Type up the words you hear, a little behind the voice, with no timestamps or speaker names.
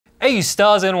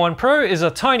AOOSTAR N1 Pro is a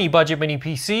tiny budget mini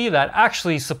PC that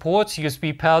actually supports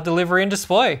USB power delivery and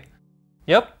display.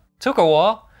 Yep, took a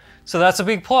while, so that's a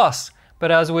big plus.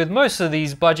 But as with most of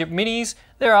these budget minis,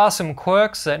 there are some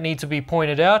quirks that need to be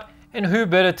pointed out, and who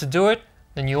better to do it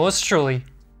than yours truly.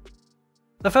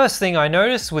 The first thing I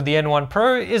noticed with the N1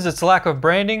 Pro is its lack of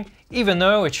branding, even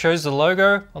though it shows the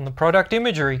logo on the product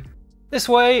imagery. This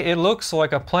way it looks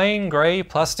like a plain grey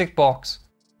plastic box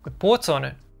with ports on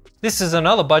it. This is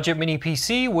another budget mini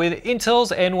PC with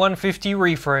Intel's N150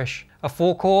 refresh, a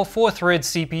 4-core 4-thread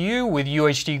CPU with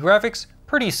UHD graphics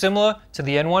pretty similar to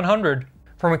the N100.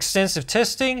 From extensive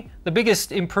testing, the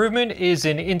biggest improvement is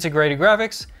in integrated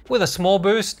graphics with a small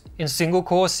boost in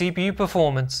single-core CPU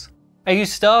performance.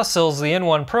 AOOSTAR sells the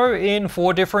N1 Pro in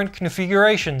 4 different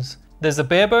configurations. There's a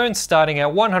barebones starting at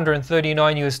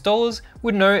 $139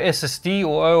 with no SSD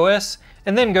or OS,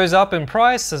 and then goes up in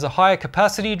price as a higher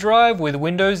capacity drive with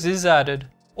Windows is added.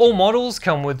 All models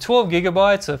come with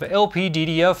 12GB of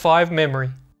LPDDR5 memory.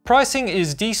 Pricing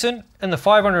is decent, and the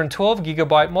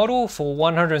 512GB model for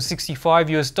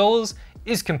 $165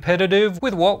 is competitive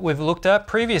with what we've looked at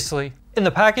previously. In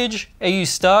the package,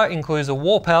 AOOSTAR includes a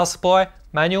wall power supply,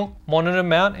 manual, monitor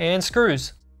mount and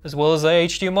screws, as well as a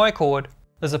HDMI cord.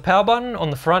 There's a power button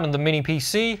on the front of the mini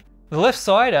PC. The left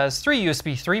side has 3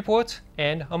 USB 3 ports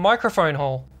and a microphone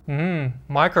hole.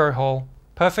 Micro hole.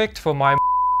 Perfect for my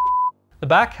The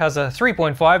back has a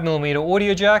 3.5mm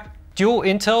audio jack, dual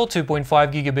Intel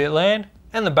 2.5GB LAN,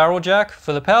 and the barrel jack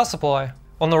for the power supply.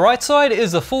 On the right side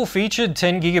is the full-featured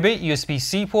 10GB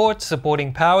USB-C port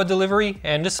supporting power delivery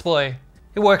and display.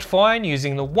 It worked fine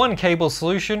using the one cable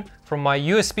solution from my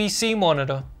USB-C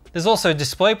monitor. There's also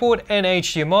DisplayPort and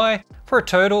HDMI for a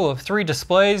total of 3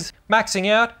 displays, maxing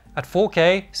out at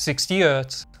 4K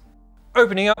 60Hz.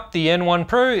 Opening up the N1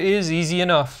 Pro is easy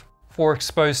enough. 4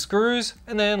 exposed screws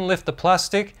and then lift the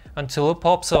plastic until it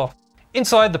pops off.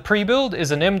 Inside the pre-build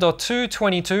is an M.2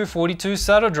 2242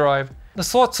 SATA drive. The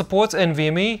slot supports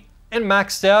NVMe and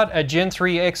maxed out at Gen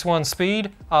 3 X1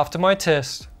 speed after my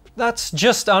test. That's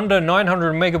just under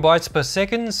 900 megabytes per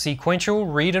second sequential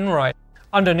read and write.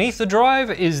 Underneath the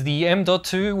drive is the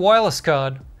M.2 wireless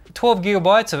card.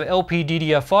 12GB of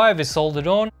LPDDR5 is soldered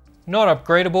on, not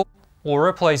upgradable or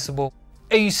replaceable.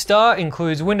 AOOSTAR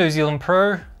includes Windows 11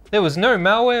 Pro. There was no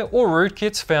malware or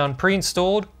rootkits found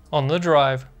pre-installed on the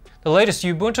drive. The latest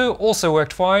Ubuntu also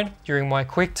worked fine during my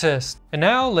quick test. And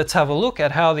now let's have a look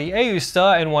at how the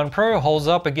AOOSTAR N1 Pro holds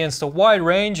up against a wide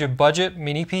range of budget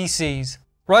mini PCs.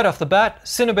 Right off the bat,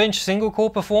 Cinebench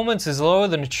single-core performance is lower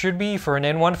than it should be for an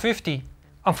N150.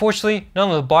 Unfortunately, none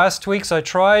of the BIOS tweaks I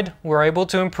tried were able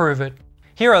to improve it.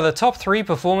 Here are the top 3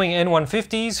 performing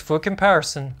N150s for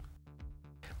comparison.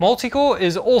 Multicore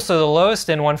is also the lowest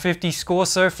N150 score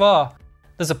so far.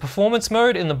 There's a performance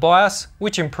mode in the BIOS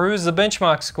which improves the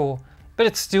benchmark score, but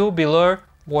it's still below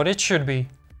what it should be.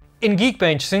 In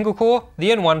Geekbench single core,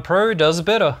 the N1 Pro does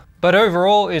better, but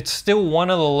overall it's still one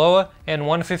of the lower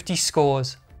N150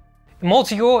 scores. In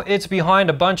multicore, it's behind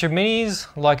a bunch of minis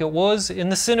like it was in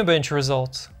the Cinebench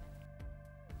results.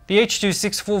 The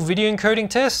H.264 video encoding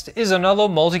test is another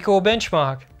multicore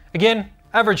benchmark. Again,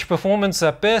 average performance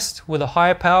at best with a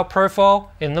higher power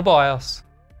profile in the BIOS.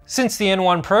 Since the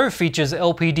N1 Pro features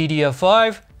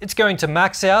LPDDR5, it's going to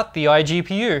max out the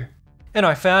iGPU. And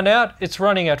I found out it's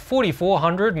running at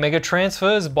 4400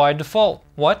 megatransfers by default.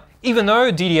 What? Even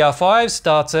though DDR5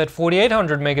 starts at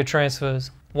 4800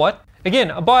 megatransfers. What?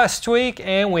 Again, a BIOS tweak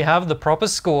and we have the proper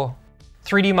score.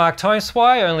 3D Mark Time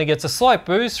Spy only gets a slight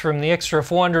boost from the extra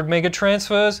 400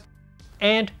 megatransfers,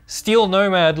 and Steel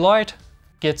Nomad Lite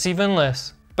gets even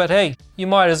less. But hey, you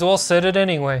might as well set it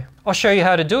anyway. I'll show you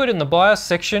how to do it in the BIOS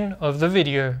section of the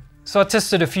video. So I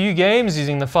tested a few games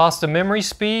using the faster memory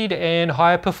speed and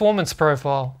higher performance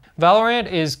profile. Valorant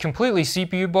is completely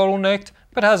CPU bottlenecked,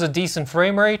 but has a decent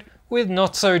frame rate with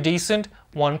not so decent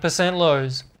 1%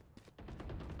 lows.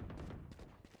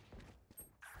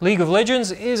 League of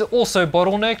Legends is also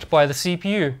bottlenecked by the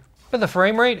CPU, but the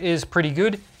frame rate is pretty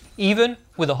good, even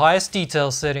with the highest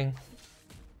detail setting.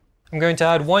 I'm going to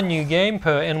add one new game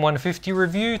per N150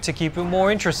 review to keep it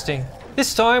more interesting.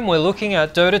 This time we're looking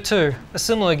at Dota 2, a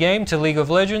similar game to League of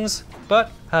Legends,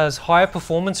 but has higher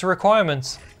performance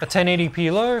requirements. At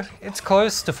 1080p low, it's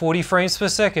close to 40 frames per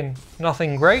second.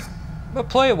 Nothing great, but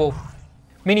playable.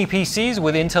 Mini PCs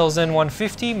with Intel's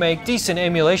N150 make decent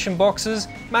emulation boxes,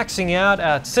 maxing out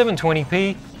at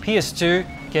 720p, PS2,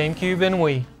 GameCube and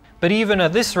Wii. But even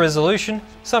at this resolution,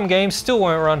 some games still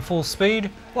won't run full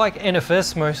speed, like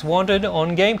NFS Most Wanted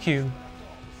on GameCube.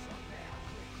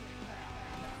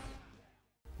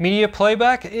 Media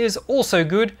playback is also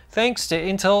good thanks to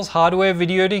Intel's hardware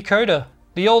video decoder.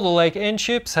 The older Lake N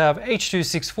chips have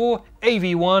H.264,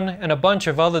 AV1 and a bunch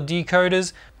of other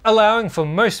decoders, allowing for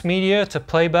most media to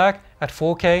play back at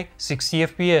 4K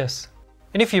 60fps.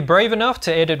 And if you're brave enough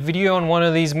to edit video on one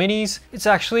of these minis, it's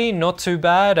actually not too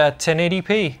bad at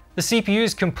 1080p. The CPU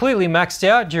is completely maxed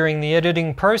out during the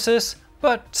editing process,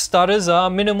 but stutters are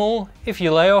minimal if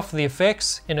you lay off the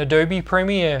effects in Adobe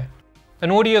Premiere.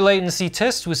 An audio latency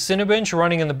test with Cinebench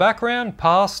running in the background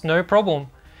passed no problem.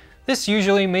 This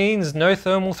usually means no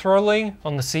thermal throttling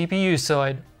on the CPU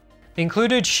side. The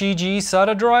included Shiji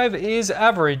SATA drive is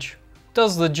average,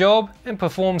 does the job and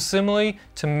performs similarly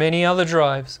to many other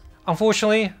drives.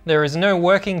 Unfortunately, there is no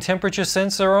working temperature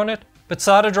sensor on it, but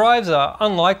SATA drives are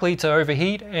unlikely to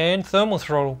overheat and thermal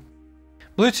throttle.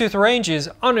 Bluetooth range is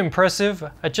unimpressive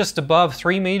at just above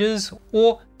 3 meters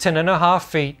or 10.5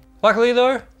 feet. Luckily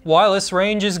though, wireless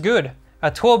range is good.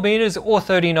 At 12 meters or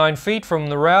 39 feet from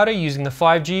the router using the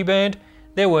 5G band,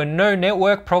 there were no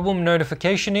network problem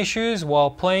notification issues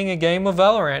while playing a game of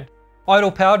Valorant.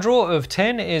 Idle power draw of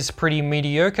 10 is pretty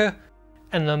mediocre,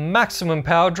 and the maximum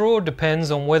power draw depends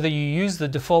on whether you use the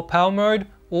default power mode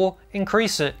or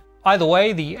increase it. Either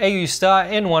way, the AOOSTAR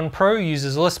N1 Pro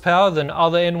uses less power than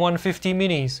other N150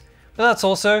 minis, but that's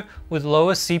also with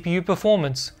lower CPU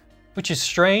performance, which is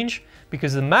strange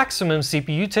because the maximum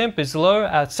CPU temp is low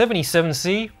at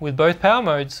 77C with both power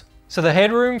modes. So the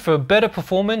headroom for better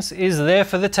performance is there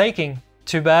for the taking.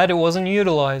 Too bad it wasn't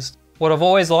utilized. What I've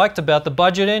always liked about the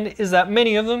budget end is that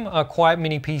many of them are quite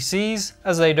mini PCs,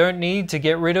 as they don't need to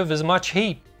get rid of as much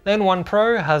heat. The N1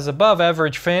 Pro has above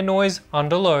average fan noise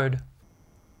under load.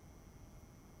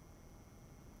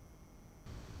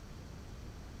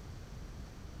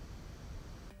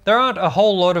 There aren't a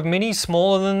whole lot of minis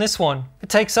smaller than this one. It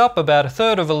takes up about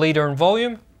 1/3 of a litre in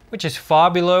volume, which is far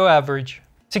below average.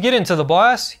 To get into the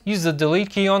BIOS, use the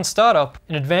delete key on startup.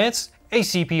 In advanced,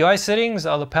 ACPI settings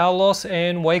are the power loss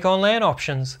and wake on LAN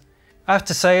options. I have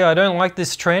to say I don't like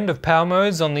this trend of power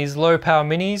modes on these low power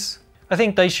minis. I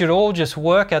think they should all just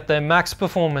work at their max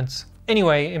performance.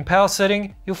 Anyway, in power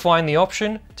setting, you'll find the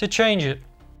option to change it.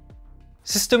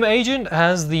 System Agent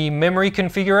has the memory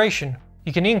configuration.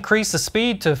 You can increase the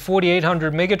speed to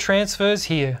 4800 megatransfers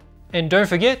here. And don't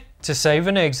forget to save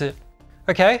and exit.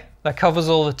 Okay, that covers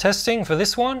all the testing for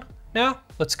this one. Now,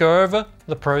 let's go over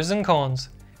the pros and cons.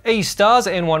 AOOSTAR's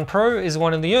N1 Pro is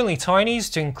one of the only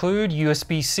Tinies to include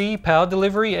USB-C power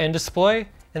delivery and display,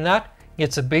 and that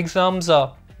gets a big thumbs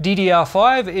up.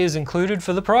 DDR5 is included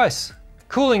for the price.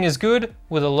 Cooling is good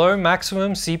with a low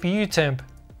maximum CPU temp.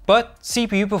 But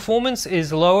CPU performance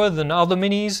is lower than other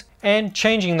minis, and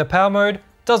changing the power mode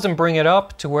doesn't bring it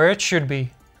up to where it should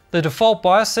be. The default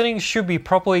BIOS settings should be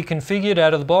properly configured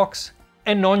out of the box,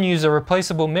 and non-user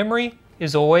replaceable memory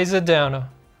is always a downer.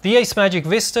 The Ace Magic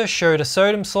Vista showed a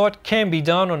SODIMM slot can be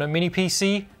done on a mini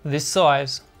PC this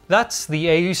size. That's the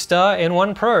AOOSTAR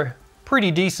N1 Pro. Pretty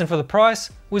decent for the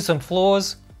price, with some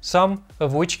flaws, some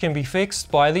of which can be fixed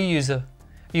by the user.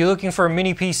 Are you looking for a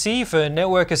mini PC for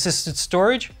network assisted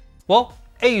storage? Well,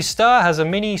 AOOSTAR has a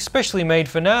mini specially made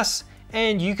for NAS,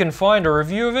 and you can find a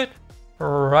review of it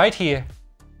right here.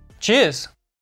 Cheers!